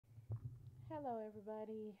Hello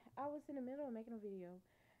everybody. I was in the middle of making a video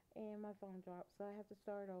and my phone dropped, so I have to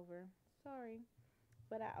start over. Sorry.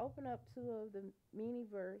 But I opened up two of the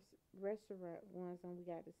Miniverse restaurant ones, and we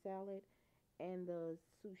got the salad and the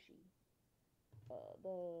sushi.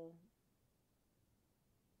 The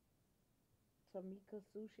Tamika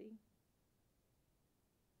sushi.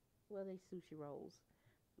 Well, they sushi rolls.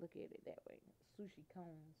 Look at it that way. Sushi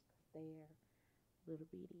cones. They're little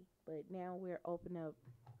bitty. But now we're open up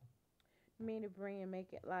Mini Brand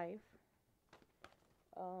Make It Life.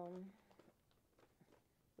 Um,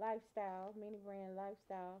 Lifestyle, Mini Brand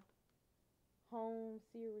Lifestyle Home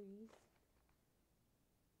Series.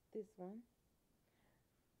 This one.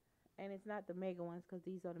 And it's not the mega ones because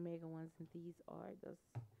these are the mega ones and these are the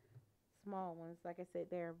small ones. Like I said,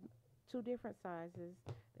 they're two different sizes.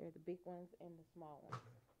 They're the big ones and the small ones.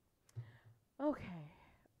 Okay,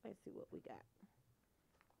 let's see what we got.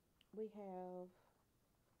 We have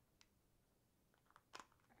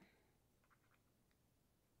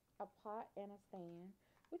a pot and a stand,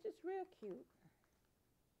 which is real cute.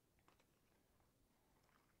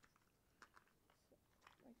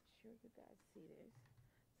 So make sure you guys see this.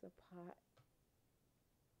 It's a pot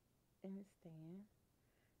and a stand.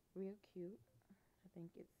 Real cute. I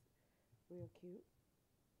think it's real cute.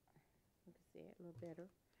 You can see it a little better.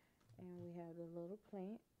 And we have the little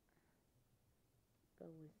plant. Go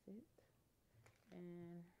with it.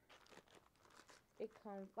 And it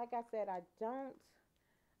comes, like I said, I don't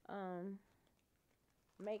um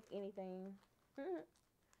make anything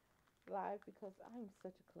live because I'm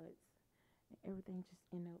such a klutz and everything just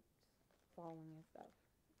ends up falling and stuff.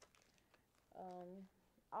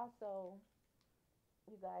 Also,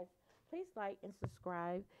 you guys, please like and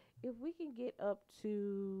subscribe. If we can get up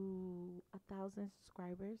to 1,000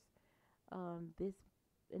 subscribers this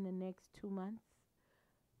in the next 2 months,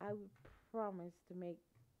 I would promise to make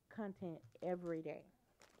content every day.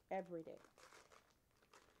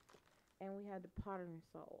 And we have the Potter and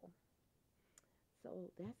Soul. So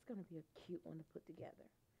that's going to be a cute one to put together.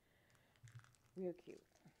 Real cute.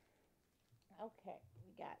 Okay,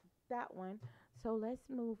 we got that one. So let's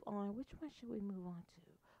move on. Which one should we move on to?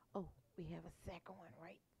 Oh, we have a second one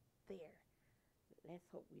right there. Let's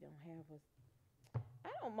hope we don't have a.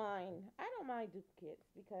 I don't mind. I don't mind duplicates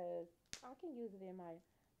because I can use it in my,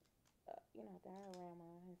 diorama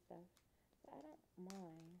and stuff. So I don't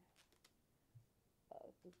mind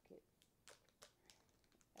duplicates.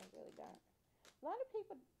 I really don't. A lot of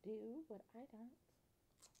people do, but I don't.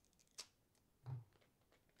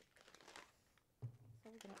 So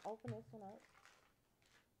we're gonna open this one up.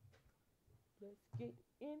 Let's get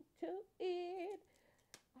into it.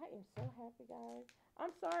 I am so happy, guys.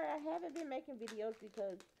 I'm sorry I haven't been making videos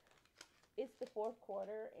because it's the fourth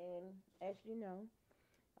quarter, and as you know,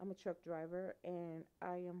 I'm a truck driver, and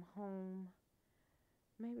I am home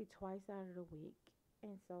maybe twice out of the week.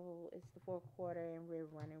 And so it's the fourth quarter, and we're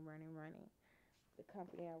running. The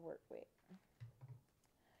company I work with.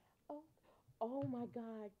 Oh, oh my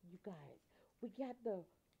God, you guys, we got the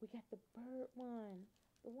we got the bird one,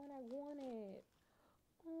 the one I wanted.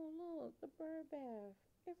 Oh look, the bird bath.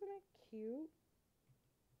 Isn't it cute?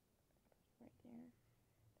 Right there.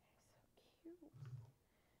 That's so cute.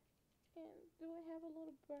 And do it have a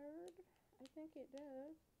little bird? I think it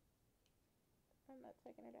does. I'm not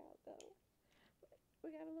taking it out though. But we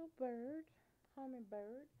got a little bird,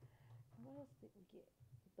 hummingbird. And what else did we get?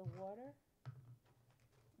 The water.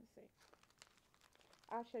 Let's see.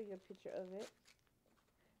 I'll show you a picture of it.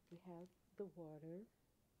 We have the water,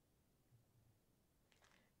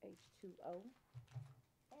 H2O,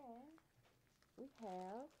 and we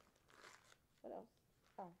have what else?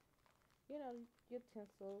 Oh,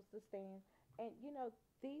 utensils, the stand, and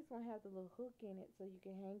these one have the little hook in it so you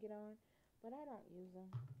can hang it on, but I don't use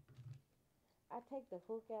them. I take the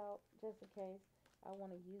hook out just in case I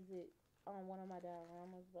want to use it on one of my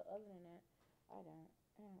dioramas, but other than that, I don't.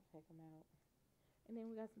 I don't take them out. And then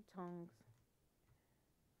we got some tongs.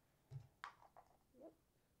 Yep.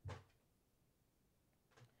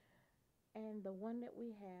 And the one that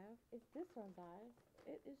we have is this one, guys.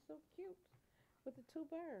 It is so cute with the two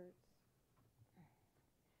birds.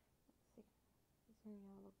 Let's see. Zoom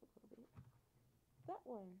y'all up a little bit. That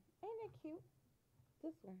one. Ain't it cute?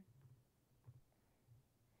 This one.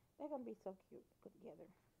 They're going to be so cute put together,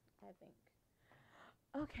 I think.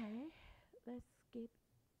 Okay. Let's get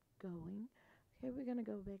going. Okay, we're going to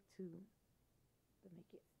go back to the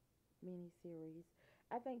Make It mini series.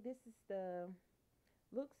 I think this is the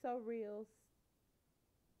Look So Real,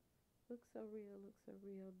 Look So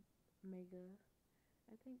Real Mega.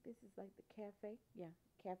 I think this is like the cafe. Yeah,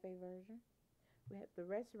 cafe version. We have the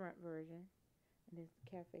restaurant version, and there's the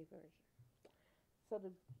cafe version. So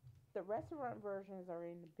the restaurant versions are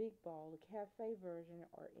in the big ball. The cafe version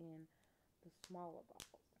are in the smaller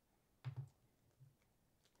balls.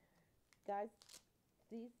 Guys,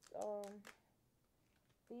 these um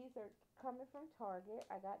these are coming from Target.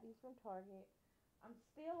 I got these from Target. I'm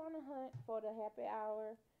still on the hunt for the happy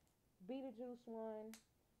hour Beetlejuice one.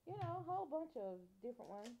 You know, a whole bunch of different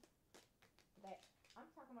ones that I'm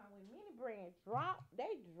talking about. When many brands drop,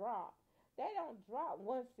 they drop. They don't drop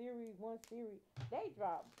one series. They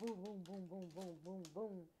drop boom, boom, boom, boom, boom, boom,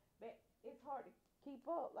 boom. But it's hard to keep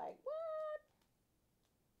up. Like what?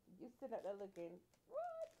 You sit up there looking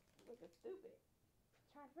what? Looking stupid.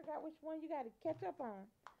 Trying to figure out which one you got to catch up on.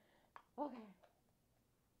 Okay,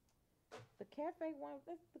 the cafe one.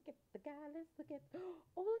 Let's look at the guy. Let's look at.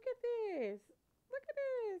 Oh, look at this. Look at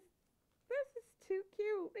this. This is too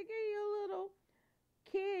cute. They gave you a little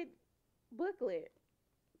kid booklet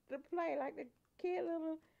to play, like the kid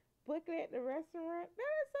little booklet at the restaurant.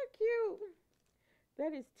 That is so cute.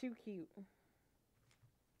 That is too cute.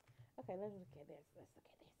 Okay, let's look at this. Let's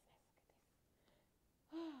look at this.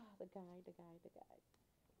 Let's look at this. The guide, the guide, the guide.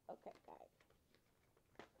 Okay, guide.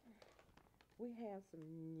 We have some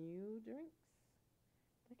new drinks.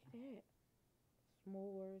 Look at that.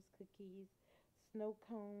 S'mores, cookies, snow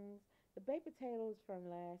cones. The baked potatoes from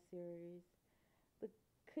last series. The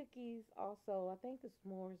cookies also. I think the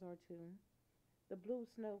s'mores are two. The blue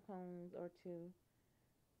snow cones are two.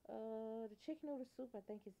 The chicken noodle soup I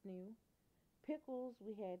think is new. Pickles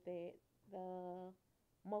we had that. The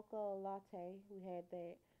mocha latte we had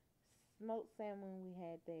that. Smoked salmon we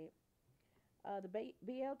had that. The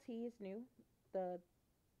BLT is new. The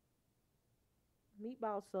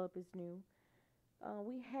meatball sub is new.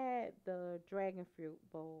 We had the dragon fruit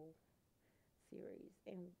bowl series,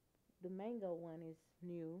 and the mango one is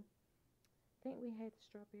new. I think we had the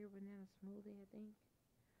strawberry banana smoothie. I think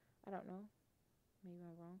I don't know. Maybe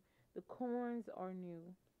I'm wrong. The corns are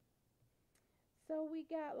new. So we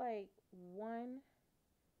got like one,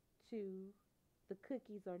 two. The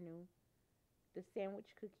cookies are new. The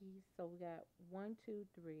sandwich cookies. So we got one, two,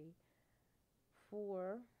 three,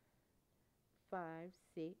 4, 5,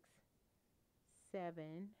 6,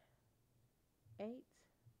 7, 8,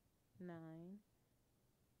 9,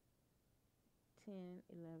 10,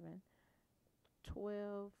 11,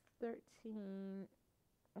 12, 13.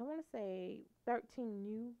 I want to say 13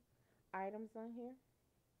 new items on here.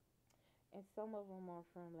 And some of them are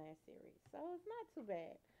from last series. So it's not too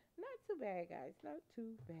bad. Not too bad, guys. Not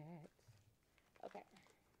too bad. Okay.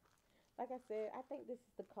 Like I said, I think this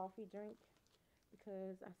is the coffee drink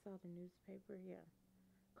because I saw the newspaper. Yeah.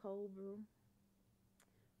 Cold brew,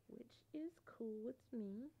 which is cool with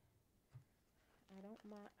me. I don't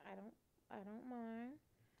mind. I don't mind.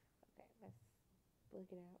 Okay, let's look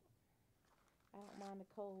it out. I don't mind the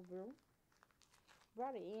cold brew.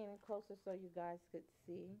 Brought it in closer so you guys could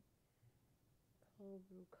see. Cold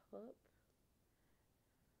brew cup.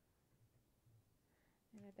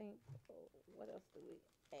 And I think, oh, what else do we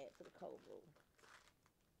add to the cold brew?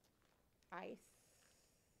 Ice.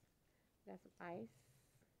 Got some ice.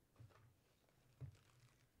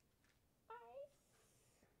 Ice.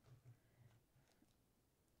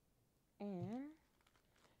 And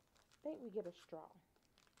I think we get a straw.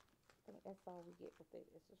 I think that's all we get with it.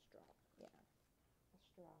 It's a straw. Yeah, a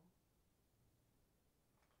straw.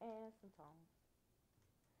 And some tongs.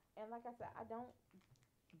 And like I said, I don't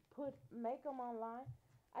make them online.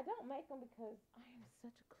 I don't make them because I am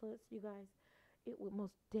such a klutz, you guys. It would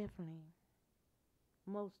most definitely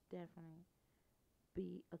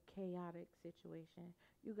be a chaotic situation.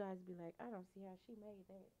 You guys be like, I don't see how she made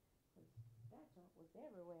that. 'Cause that junk was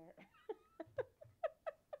everywhere.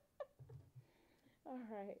 All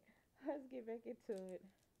right, let's get back into it.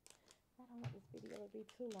 I don't want this video to be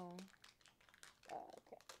too long.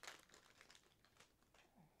 Okay,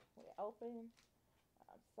 we open.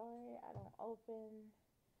 I'm sorry, I don't open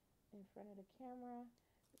in front of the camera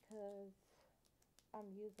because I'm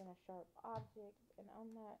using a sharp object and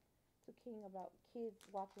I'm not too keen about kids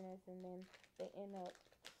watching this and then they end up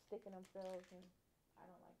sticking themselves and I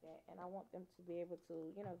don't like that. And I want them to be able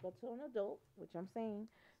to, go to an adult, which I'm saying,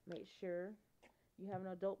 make sure you have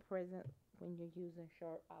an adult present when you're using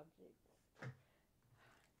sharp objects.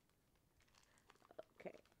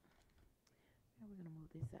 Okay. Now we're gonna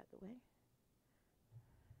move this out the way.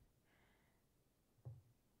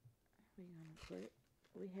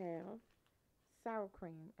 We have sour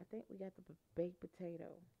cream. I think we got the baked potato.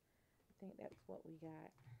 I think that's what we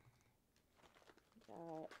got.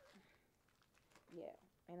 Got yeah,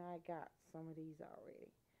 and I got some of these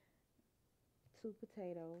already. 2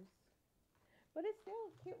 potatoes, but it's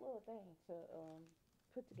still a cute little thing to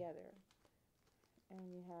put together.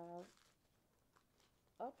 And you have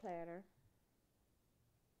a platter.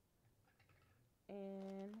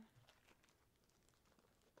 And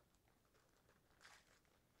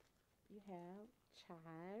you have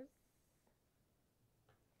chives.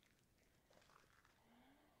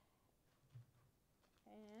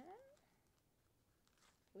 And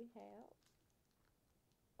we have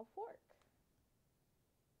a fork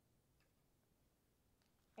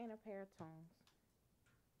and a pair of tongs.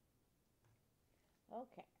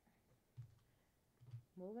 Okay,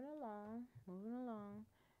 moving along, moving along.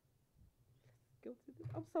 Go to this.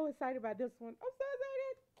 I'm so excited about this one. I'm so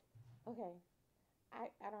excited. Okay,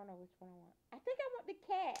 I don't know which one I want. I think I want the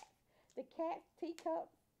cat. The cat's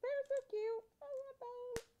teacups. They're so cute. I want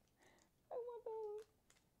those. I want those.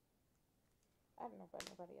 I don't know about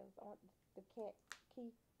nobody else. I want the cat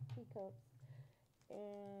teacups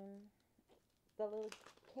and the little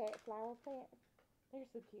cat flower plant. They're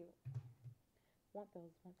so cute. Want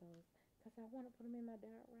those, want those. Because I want to put them in my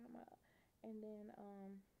diorama. And then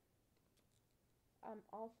I'm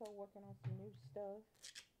also working on some new stuff.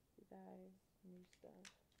 You guys, new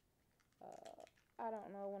stuff. I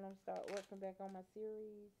don't know when I'm start working back on my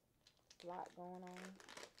series. A lot going on.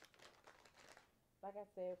 Like I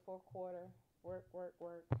said, fourth quarter, work, work,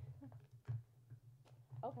 work.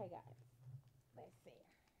 Okay, guys, let's see.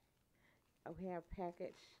 We have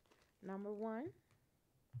package number 1,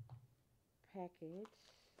 package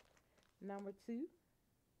number 2,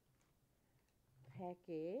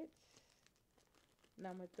 package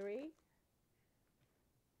number 3,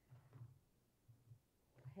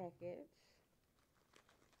 package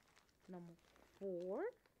number 4,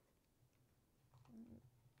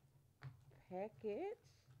 package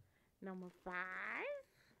number 5,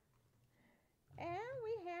 and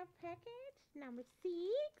we have package number 6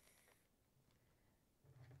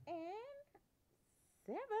 and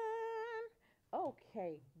 7.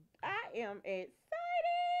 Okay, I am excited.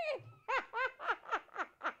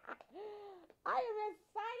 I am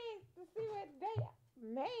excited to see what they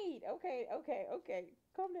made. Okay, okay, okay.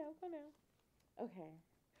 Calm down, calm down. Okay.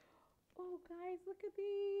 Oh, guys, look at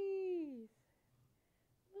these.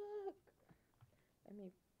 Look. Let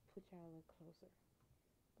me put y'all a little closer.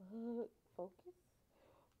 Look, focus.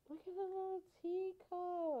 Look at the little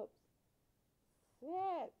teacups.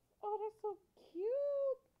 Sets. Oh, they're so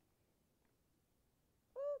cute.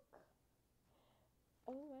 Look.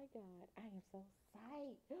 Oh my god. I am so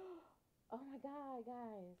psyched. Oh my god,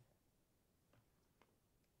 guys.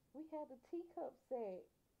 We have the teacup set.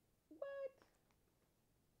 What?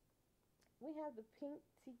 We have the pink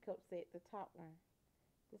teacup set, the top one.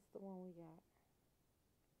 This is the one we got.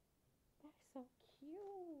 That is so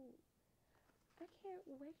cute. I can't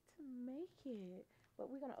wait to make it. But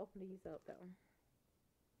we're going to open these up, though.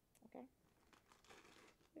 Okay?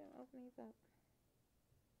 We're going to open these up.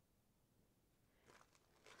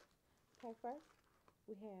 Okay, first,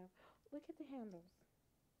 we have, look at the handles.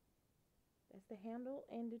 That's the handle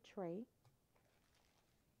and the tray.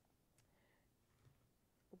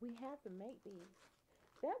 We have to make these.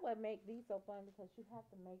 That would make these so fun because you have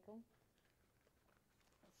to make them.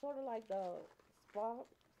 Sort of like the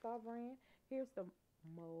Spa brand. Here's the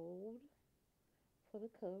mold for the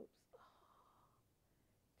cups.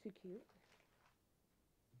 Too cute.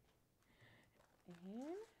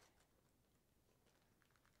 And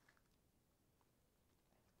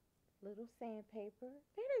little sandpaper.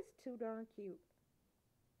 That is too darn cute.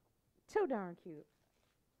 Too darn cute.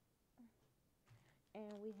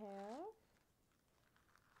 And we have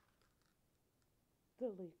the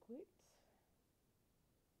liquids.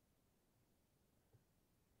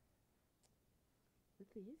 With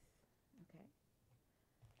this. Okay.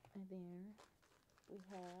 And then we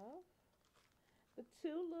have the 2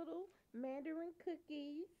 little Mandarin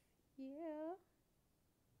cookies. Yeah.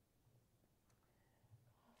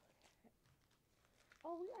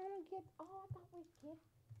 Oh, we only get, oh, I thought we get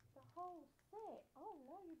the whole set. Oh,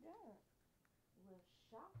 no, you don't. Well,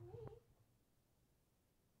 shock me.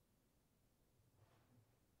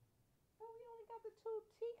 Oh, we only got the 2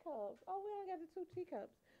 teacups. Oh, we only got the 2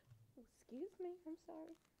 teacups. Excuse me, I'm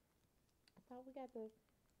sorry. I thought we got the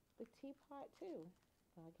teapot too.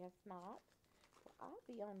 Well, I guess not. Well, I'll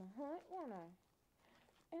be on the hunt, won't I?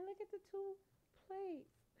 And look at the 2 plates.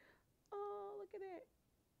 Oh, look at that.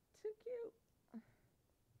 Too cute.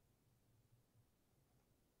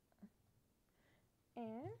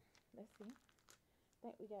 And let's see. I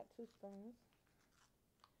think we got 2 spoons.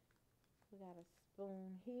 We got a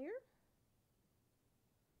spoon here.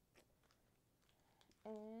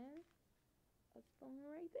 And a spoon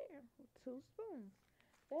right there. 2 spoons.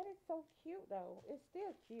 That is so cute though. It's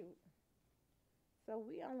still cute. So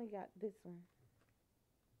we only got this one.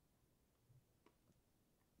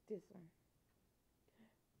 this one.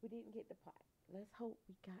 We didn't get the pot. Let's hope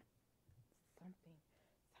we got something.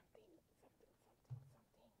 Something, something, something,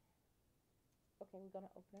 something. Okay, we're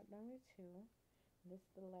gonna open up number two. This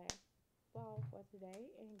is the last ball for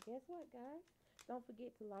today. And guess what, guys? Don't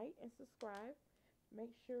forget to like and subscribe.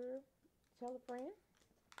 Make sure, tell a friend.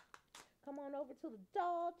 Come on over to the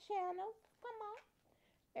doll channel. Come on.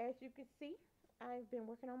 As you can see, I've been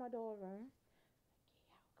working on my doll room.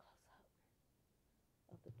 Get y'all close up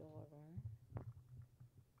of the doll room.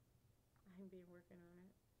 I've been working on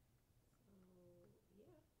it. So,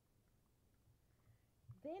 yeah.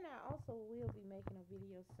 Then I also will be making a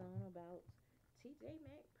video soon about TJ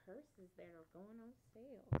Maxx purses that are going on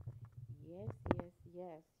sale. Yes, yes,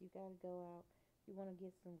 yes. You gotta go out. You want to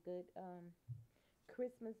get some good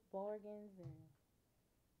Christmas bargains and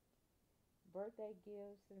birthday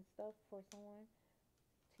gifts and stuff for someone.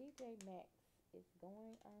 TJ Maxx is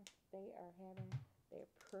going on. They are having their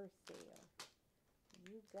purse sale.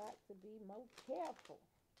 You got to be more careful,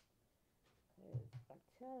 cause I'm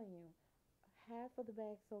telling you, half of the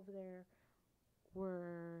bags over there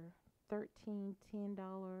were 13, $10,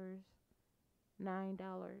 $9.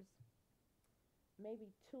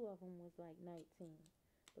 Maybe two of them was like 19,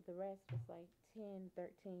 but the rest was like 10,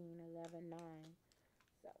 13, 11, 9.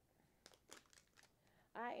 So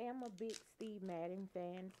I am a big Steve Madden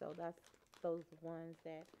fan, so that's those ones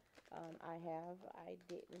that I have. I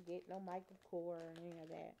didn't get no Michael Kors or any of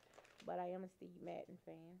that, but I am a Steve Madden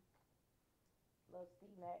fan. Love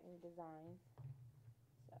Steve Madden designs.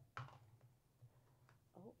 So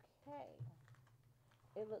okay,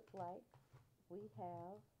 it looks like we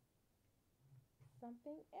have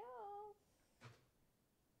something else.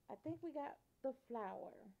 I think we got the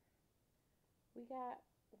flower. We got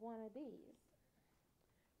one of these. I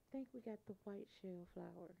think we got the white shell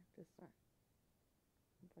flower. This one.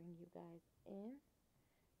 Bring you guys in.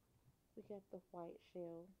 We got the white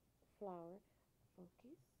shell flower.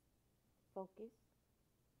 Focus. Focus.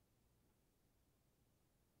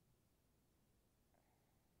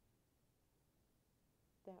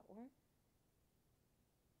 That one.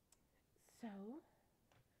 So,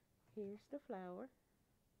 here's the flower.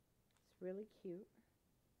 It's really cute.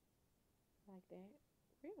 Like that.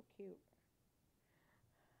 Real cute.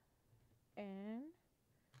 And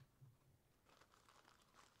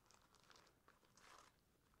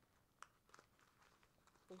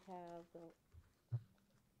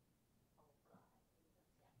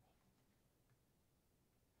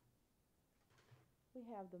we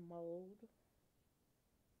have the mold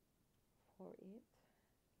for it,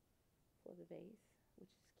 for the vase, which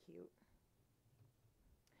is cute.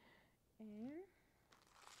 And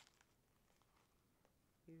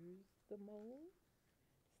here's the mold.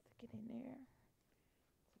 Stick it in there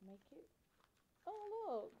to make it. Oh,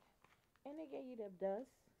 look. And they gave you the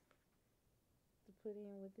dust to put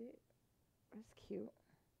in with it. That's cute.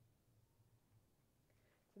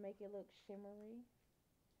 To make it look shimmery,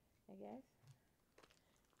 I guess.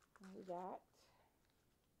 And we got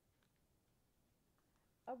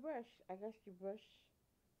a brush. I guess you brush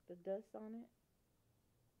the dust on it.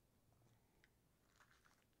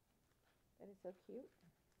 That is so cute.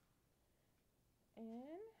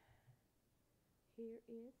 And here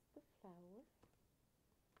is the flower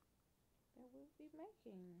that we'll be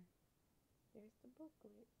making. There's the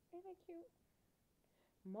booklet. Ain't that cute?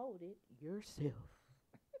 Mold it yourself.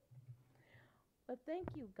 But thank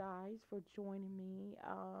you guys for joining me.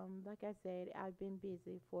 Like I said, I've been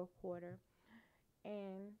busy fourth quarter,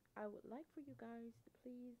 and I would like for you guys to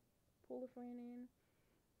please pull a friend in,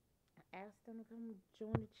 ask them to come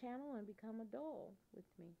join the channel and become a doll with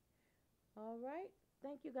me. All right.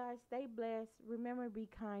 Thank you guys. Stay blessed. Remember, be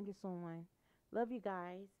kind to someone. Love you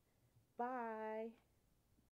guys. Bye.